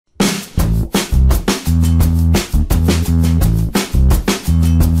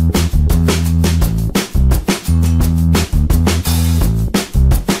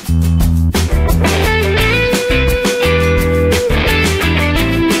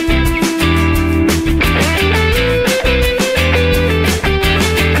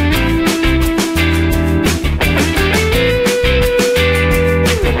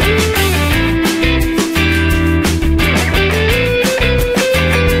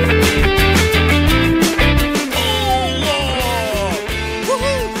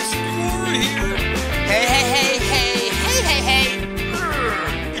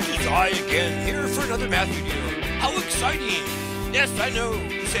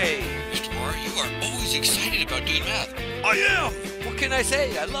today? Mr. Moore, you are always excited about doing math. I am! What can I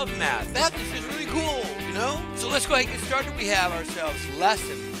say? I love math. Math is just really cool, you know? So let's go ahead and get started. We have ourselves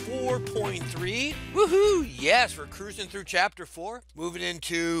lesson 4.3. Woohoo! Yes, we're cruising through chapter 4. Moving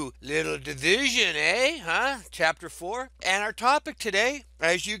into little division, Chapter 4. And our topic today,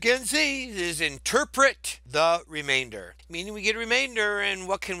 as you can see, is interpret the remainder. Meaning we get a remainder, and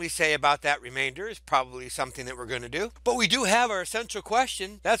what can we say about that remainder is probably something that we're going to do. But we do have our essential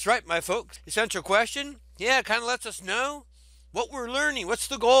question. That's right, my folks. Essential question, yeah, it kind of lets us know what we're learning. What's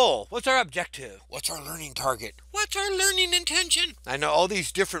the goal? What's our objective? What's our learning target? What's our learning intention? I know all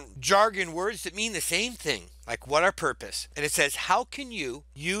these different jargon words that mean the same thing, like what our purpose. And it says, how can you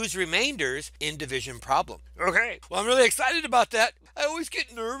use remainders in division problem? Okay, well, I'm really excited about that. I always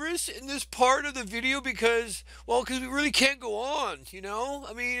get nervous in this part of the video because we really can't go on, you know?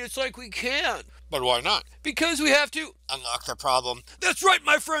 I mean, it's like we can't. But why not? Because we have to unlock the problem. That's right,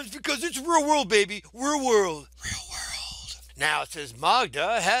 my friends, because it's real world, baby. Real world. Real world. Now it says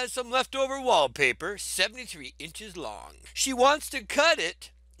Magda has some leftover wallpaper, 73 inches long. She wants to cut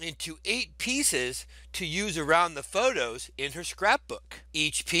it into 8 pieces to use around the photos in her scrapbook.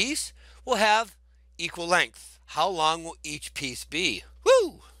 Each piece will have equal length. How long will each piece be?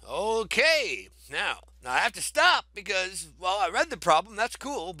 Woo! Okay. Now I have to stop because, well, I read the problem. That's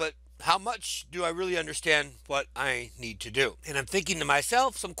cool, but how much do I really understand what I need to do? And I'm thinking to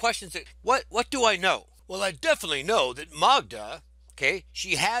myself some questions that, what do I know? Well, I definitely know that Magda,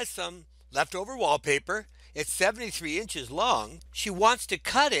 she has some leftover wallpaper. It's 73 inches long. She wants to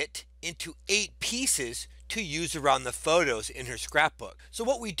cut it into 8 pieces to use around the photos in her scrapbook. So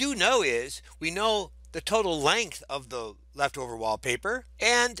what we do know is we know the total length of the leftover wallpaper,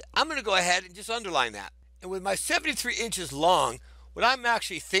 and I'm going to go ahead and just underline that. And with my 73 inches long, what I'm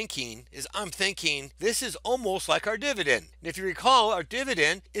actually thinking is this is almost like our dividend. And if you recall, our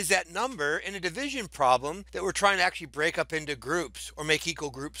dividend is that number in a division problem that we're trying to actually break up into groups or make equal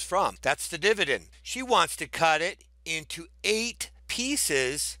groups from. That's the dividend. She wants to cut it into 8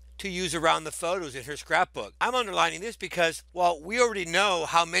 pieces to use around the photos in her scrapbook. I'm underlining this because, well, we already know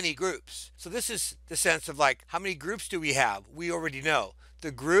how many groups. So this is the sense of like, how many groups do we have? We already know.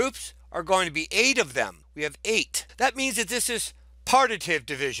 The groups are going to be 8 of them. We have 8. That means that this is partitive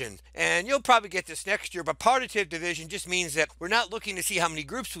division, and you'll probably get this next year, but partitive division just means that we're not looking to see how many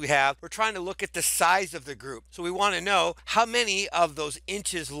groups we have. We're trying to look at the size of the group. So we want to know how many of those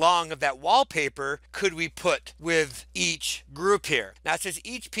inches long of that wallpaper could we put with each group here. Now it says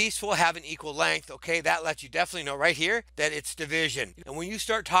each piece will have an equal length. Okay, that lets you definitely know right here that it's division. And when you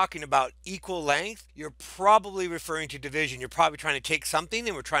start talking about equal length, you're probably referring to division. You're probably trying to take something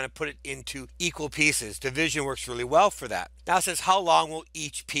and we're trying to put it into equal pieces. Division works really well for that. Now it says how long will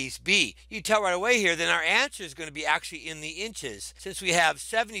each piece be? You tell right away here, then our answer is going to be actually in the inches. Since we have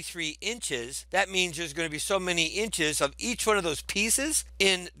 73 inches, that means there's going to be so many inches of each one of those pieces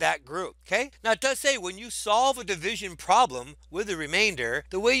in that group. Okay? Now it does say when you solve a division problem with a remainder,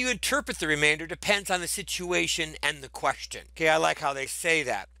 the way you interpret the remainder depends on the situation and the question. Okay, I like how they say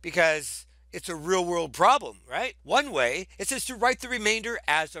that because it's a real world problem, right? One way, it says to write the remainder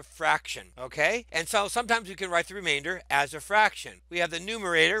as a fraction, okay? And so sometimes we can write the remainder as a fraction. We have the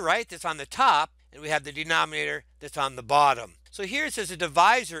numerator, right, that's on the top, and we have the denominator that's on the bottom. So here it says the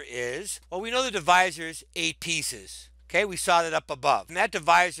divisor is, well, we know the divisor is 8 pieces. Okay, we saw that up above. And that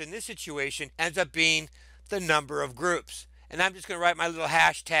divisor in this situation ends up being the number of groups. And I'm just going to write my little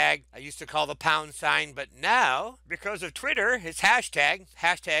hashtag. I used to call the pound sign, but now, because of Twitter, it's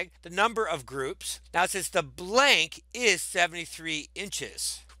hashtag the number of groups. Now it says the blank is 73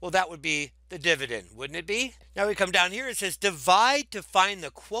 inches. Well, that would be the dividend, wouldn't it be? Now we come down here, it says divide to find the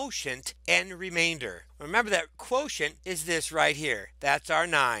quotient and remainder. Remember that quotient is this right here. That's our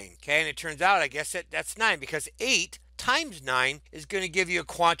 9. Okay, and it turns out, I guess that's 9 because 8 times 9 is going to give you a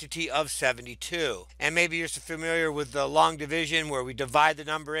quantity of 72. And maybe you're familiar with the long division where we divide the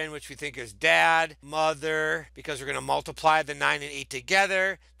number in, which we think is dad, mother, because we're going to multiply the 9 and 8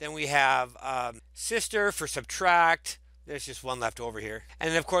 together. Then we have sister for subtract. There's just one left over here.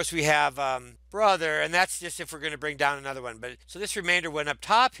 And then of course we have brother, and that's just if we're going to bring down another one. But so this remainder went up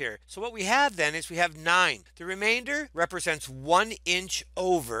top here. So what we have then is we have 9. The remainder represents 1 inch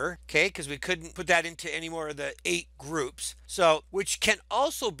over, okay, because we couldn't put that into any more of the 8 groups. So which can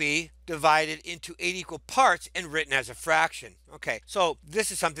also be divided into 8 equal parts and written as a fraction. Okay, so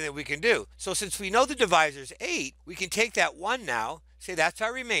this is something that we can do. So since we know the divisor is 8, we can take that 1 now, say that's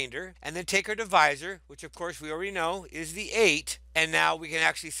our remainder, and then take our divisor, which of course we already know is the 8, and now we can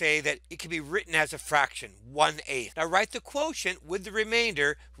actually say that it can be written as a fraction, 1/8. Now write the quotient with the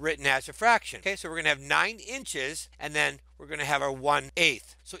remainder written as a fraction. Okay, so we're going to have 9 inches, and then we're going to have our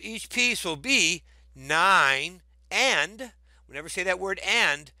 1/8. So each piece will be 9 and, whenever we say that word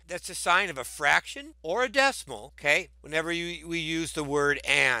and, that's a sign of a fraction or a decimal, okay, whenever we use the word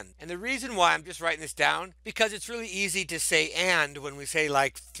and. And the reason why I'm just writing this down, because it's really easy to say and when we say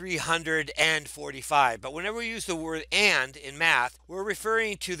like 345. But whenever we use the word and in math, we're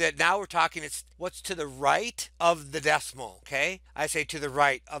referring to that now we're talking it's what's to the right of the decimal, okay? I say to the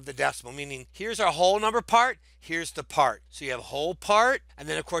right of the decimal, meaning here's our whole number part, here's the part. So you have whole part, and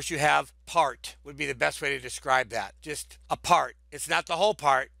then of course you have part would be the best way to describe that. Just a part. It's not the whole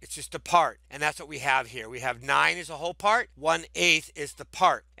part, it's just a part. And that's what we have here. We have 9 is a whole part, 1/8 is the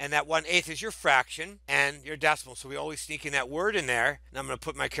part. And that 1/8 is your fraction and your decimal. So we always sneak in that word in there. And I'm going to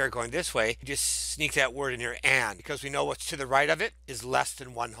put my caret going this way. You just sneak that word in your and, because we know what's to the right of it is less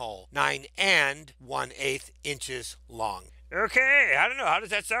than 1 whole. 9 and 1/8 inches long. Okay, I don't know. How does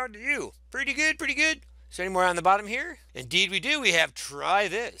that sound to you? Pretty good, pretty good. Is there any more on the bottom here? Indeed we do. We have try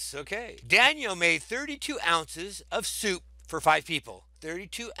this. Okay. Daniel made 32 ounces of soup for 5 people.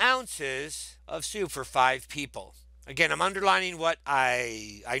 32 ounces of soup for 5 people. Again, I'm underlining what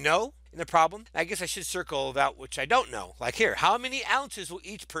I know in the problem. I guess I should circle that which I don't know. Like here, how many ounces will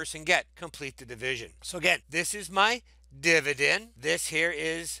each person get? Complete the division. So again, this is my dividend. This here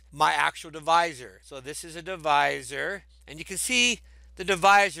is my actual divisor. So this is a divisor, and you can see the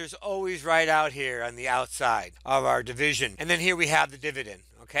divisor is always right out here on the outside of our division. And then here we have the dividend.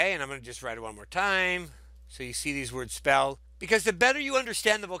 Okay, and I'm going to just write it one more time so you see these words spelled. Because the better you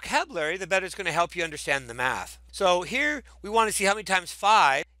understand the vocabulary, the better it's going to help you understand the math. So here we want to see how many times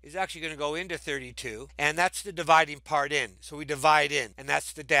 5 is actually going to go into 32, and that's the dividing part in. So we divide in, and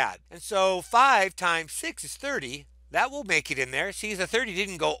that's the dad. And so 5 times 6 is 30. That will make it in there. See, the 30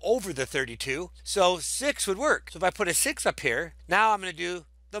 didn't go over the 32, so 6 would work. So if I put a 6 up here, now I'm going to do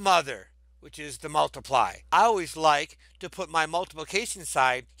the mother, which is the multiply. I always like to put my multiplication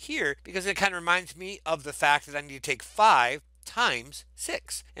side here because it kind of reminds me of the fact that I need to take 5 times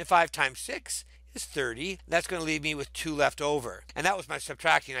 6. And 5 times 6 is 30. That's going to leave me with 2 left over. And that was my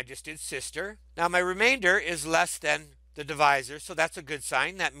subtracting. I just did sister. Now my remainder is less than the divisor, so that's a good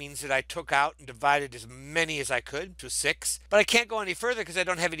sign. That means that I took out and divided as many as I could to 6. But I can't go any further because I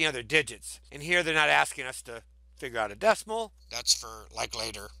don't have any other digits. And here they're not asking us to figure out a decimal. That's for like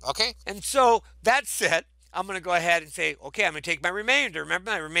later. Okay. And so that said, I'm going to go ahead and say, okay, I'm going to take my remainder.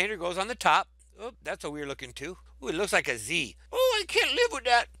 Remember, my remainder goes on the top. Oh, that's a weird looking 2. Oh, it looks like a Z. Oh, I can't live with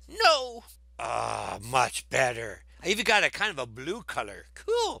that. No. Ah, much better. I even got a kind of a blue color.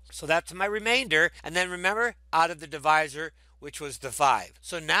 Cool. So that's my remainder. And then remember, out of the divisor, which was the 5.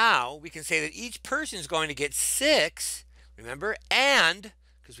 So now we can say that each person is going to get 6. Remember, and,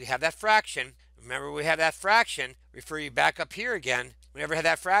 because we have that fraction. Remember, we have that fraction. Refer you back up here again. Whenever I have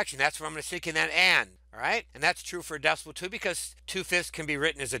that fraction, that's where I'm going to stick in that and. All right? And that's true for a decimal too, because 2/5 can be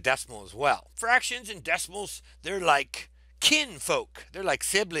written as a decimal as well. Fractions and decimals, they're like kin folk. They're like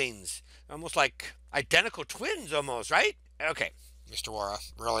siblings. Almost like identical twins almost, right? Okay. Mr. Wara,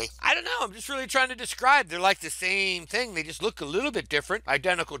 really? I don't know. I'm just really trying to describe. They're like the same thing. They just look a little bit different.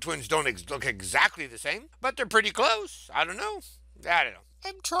 Identical twins don't look exactly the same, but they're pretty close. I don't know.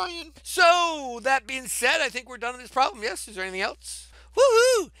 I'm trying. So, that being said, I think we're done with this problem. Yes? Is there anything else?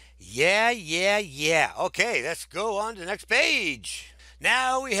 Woohoo! Yeah. Okay, let's go on to the next page.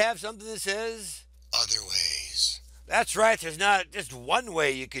 Now we have something that says Other ways. That's right. There's not just one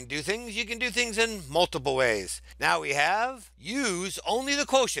way you can do things. You can do things in multiple ways. Now we have use only the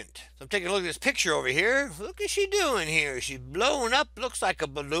quotient. So I'm taking a look at this picture over here. Look at she doing here. She's blowing up. Looks like a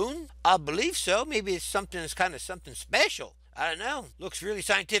balloon. I believe so. Maybe it's something that's kind of something special. I don't know. Looks really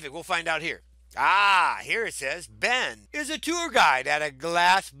scientific. We'll find out here. Ah, here it says Ben is a tour guide at a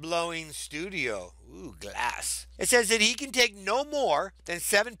glass blowing studio. Ooh, glass. It says that he can take no more than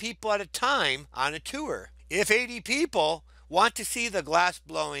 7 people at a time on a tour. If 80 people want to see the glass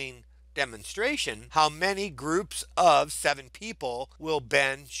blowing demonstration, how many groups of 7 people will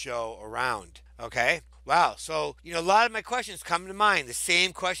Ben show around? Okay. Wow. So, a lot of my questions come to mind, the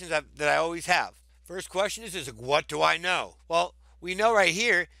same questions that I always have. First question is what do I know? Well, we know right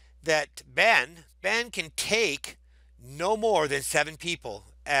here that Ben can take no more than 7 people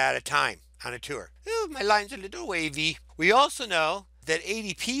at a time on a tour. Ooh, my line's a little wavy. We also know that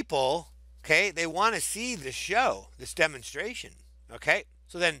 80 people, okay, they want to see the show, this demonstration. Okay,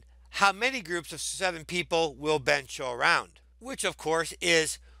 so then how many groups of 7 people will Ben show around? Which of course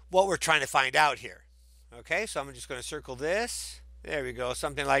is what we're trying to find out here. Okay, so I'm just going to circle this. There we go,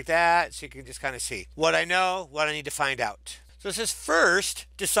 something like that, so you can just kind of see what I know, what I need to find out. So it says first,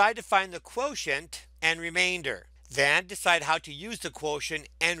 decide to find the quotient and remainder. Then decide how to use the quotient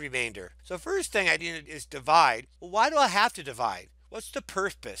and remainder. So first thing I need is divide. Well, why do I have to divide? What's the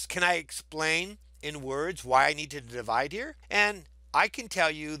purpose? Can I explain in words why I need to divide here? And I can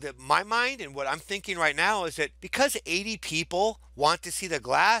tell you that my mind and what I'm thinking right now is that because 80 people want to see the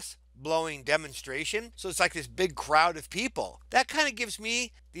glass blowing demonstration, so it's like this big crowd of people, that kind of gives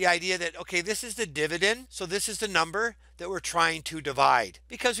me the idea that, okay, this is the dividend, so this is the number that we're trying to divide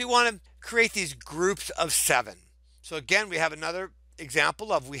because we want to create these groups of 7. So again, we have another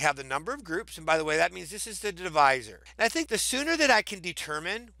example of we have the number of groups, and by the way, that means this is the divisor. And I think the sooner that I can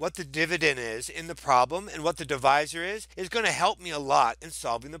determine what the dividend is in the problem and what the divisor is going to help me a lot in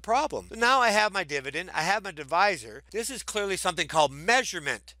solving the problem. So now I have my dividend, I have my divisor. This is clearly something called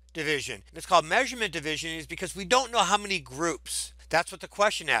measurement division. And it's called measurement division is because we don't know how many groups. That's what the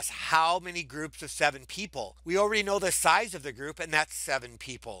question asks. How many groups of 7 people? We already know the size of the group, and that's 7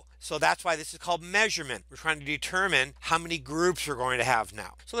 people. So that's why this is called measurement. We're trying to determine how many groups we're going to have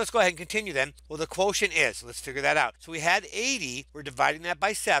now. So let's go ahead and continue then. Well, the quotient is, let's figure that out. So we had 80. We're dividing that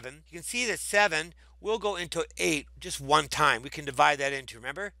by 7. You can see that 7 will go into 8 just one time. We can divide that into,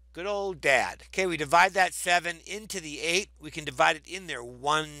 remember? Good old dad. Okay, we divide that 7 into the 8. We can divide it in there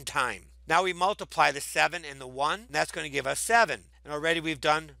one time. Now we multiply the 7 and the 1, and that's going to give us 7. And already we've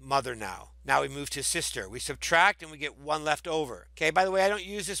done mother now. Now we move to sister. We subtract and we get 1 left over. Okay, by the way, I don't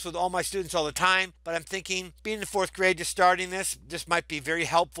use this with all my students all the time, but I'm thinking being in 4th grade just starting this might be very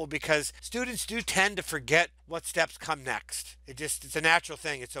helpful because students do tend to forget what steps come next. It's a natural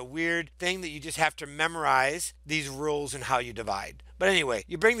thing. It's a weird thing that you just have to memorize these rules and how you divide. But anyway,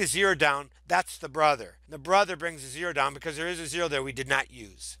 you bring the 0 down, that's the brother. The brother brings the 0 down because there is a 0 there we did not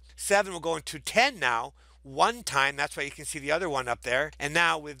use. 7 will go into 10 now. One time, that's why you can see the other one up there. And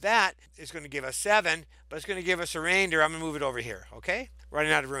now with that, it's going to give us 7, but it's going to give us a remainder. I'm going to move it over here, okay?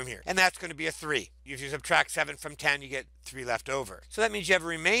 Running out of room here. And that's going to be a 3. If you subtract 7 from 10, you get 3 left over. So that means you have a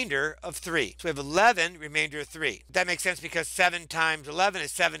remainder of 3. So we have 11, remainder of 3. That makes sense because 7 times 11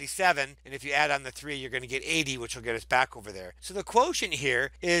 is 77. And if you add on the 3, you're going to get 80, which will get us back over there. So the quotient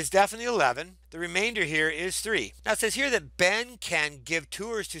here is definitely 11. The remainder here is 3. Now it says here that Ben can give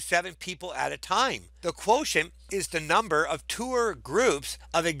tours to 7 people at a time. The quotient is the number of tour groups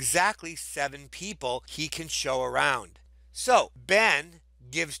of exactly 7 people he can show around. So Ben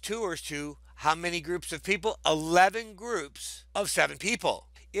gives tours to how many groups of people? 11 groups of 7 people.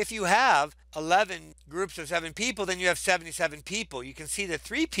 If you have 11 groups of 7 people, then you have 77 people. You can see that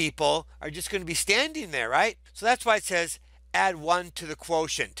 3 people are just going to be standing there, right? So that's why it says add 1 to the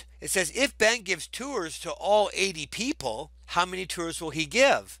quotient. It says if Ben gives tours to all 80 people, how many tours will he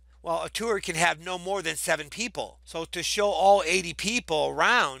give? Well, a tour can have no more than 7 people. So to show all 80 people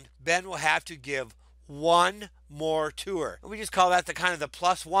around, Ben will have to give 1 more tour. And we just call that the kind of the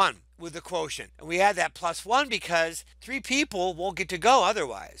 +1 with the quotient. And we add that +1 because 3 people won't get to go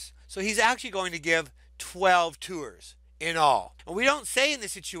otherwise. So he's actually going to give 12 tours in all. And we don't say in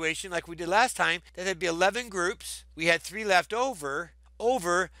this situation like we did last time that there'd be 11 groups. We had 3 left over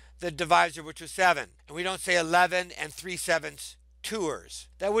the divisor, which was 7. And we don't say 11 and 3/7 tours.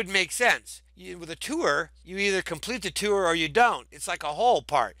 That wouldn't make sense. With a tour, you either complete the tour or you don't. It's like a whole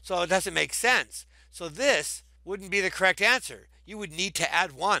part. So it doesn't make sense. So this wouldn't be the correct answer. You would need to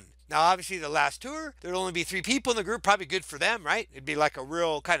add 1. Now, obviously, the last tour, there'd only be 3 people in the group, probably good for them, right? It'd be like a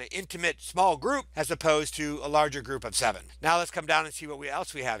real kind of intimate small group as opposed to a larger group of 7. Now let's come down and see what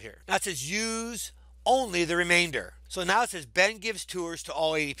else we have here. Now it says use only the remainder. So now it says Ben gives tours to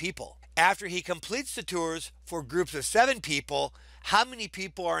all 80 people. After he completes the tours for groups of 7 people, how many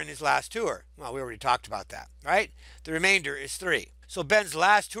people are in his last tour? Well, we already talked about that, right? The remainder is 3. So Ben's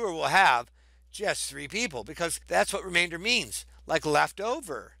last tour will have just 3 people because that's what remainder means, like left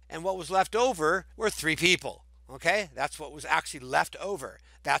over. And what was left over were 3 people, okay? That's what was actually left over.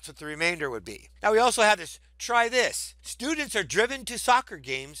 That's what the remainder would be. Now we also have this, try this. Students are driven to soccer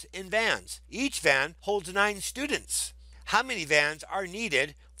games in vans. Each van holds 9 students. How many vans are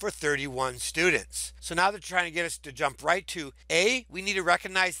needed for 31 students? So now they're trying to get us to jump right to A, we need to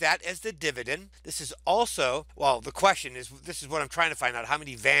recognize that as the dividend. This is also, well, the question is, this is what I'm trying to find out, how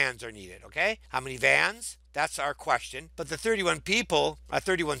many vans are needed, okay? How many vans? That's our question. But the 31 people,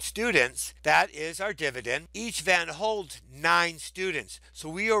 31 students, that is our dividend. Each van holds 9 students. So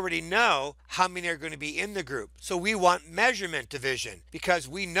we already know how many are going to be in the group. So we want measurement division because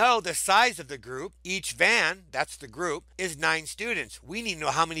we know the size of the group. Each van, that's the group, is 9 students. We need to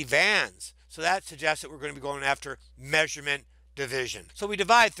know how many vans. So that suggests that we're going to be going after measurement division. So we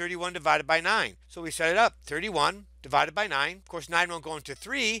divide 31 divided by 9. So we set it up. 31 divided by 9. Of course, 9 won't go into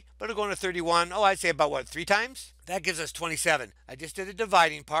 3, but it'll go into 31. Oh, I'd say about what, 3 times? That gives us 27. I just did the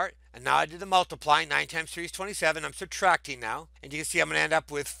dividing part, and now I did the multiplying. 9 times 3 is 27. I'm subtracting now. And you can see I'm going to end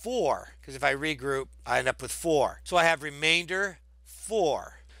up with 4, because if I regroup, I end up with 4. So I have remainder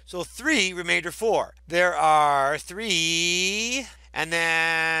 4. So 3, remainder 4. There are 3, and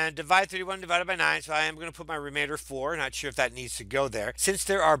then divide 31 divided by 9. So I am going to put my remainder 4. Not sure if that needs to go there. Since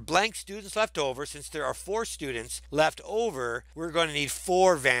there are blank students left over, since there are 4 students left over, we're going to need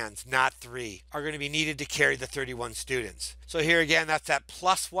 4 vans, not 3, are going to be needed to carry the 31 students. So here again, that's that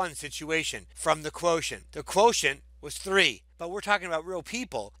 +1 situation from the quotient. The quotient was 3. But we're talking about real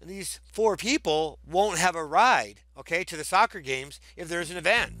people, and these 4 people won't have a ride, okay, to the soccer games if there isn't a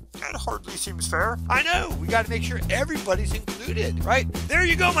van. That hardly seems fair. I know, we got to make sure everybody's included, right? There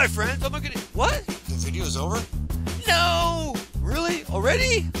you go, my friends. Oh my goodness. What? The video is over? No! Really?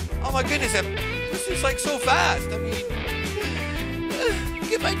 Already? Oh my goodness, this is like so fast. I mean,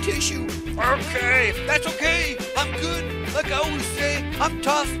 get my tissue. Okay, that's okay. I'm good. Like I always say, I'm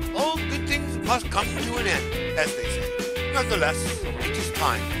tough. All good things must come to an end, as they say. Nonetheless, it is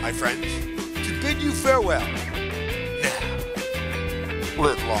time, my friends, to bid you farewell. Now,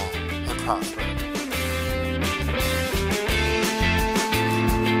 Live long and prosper.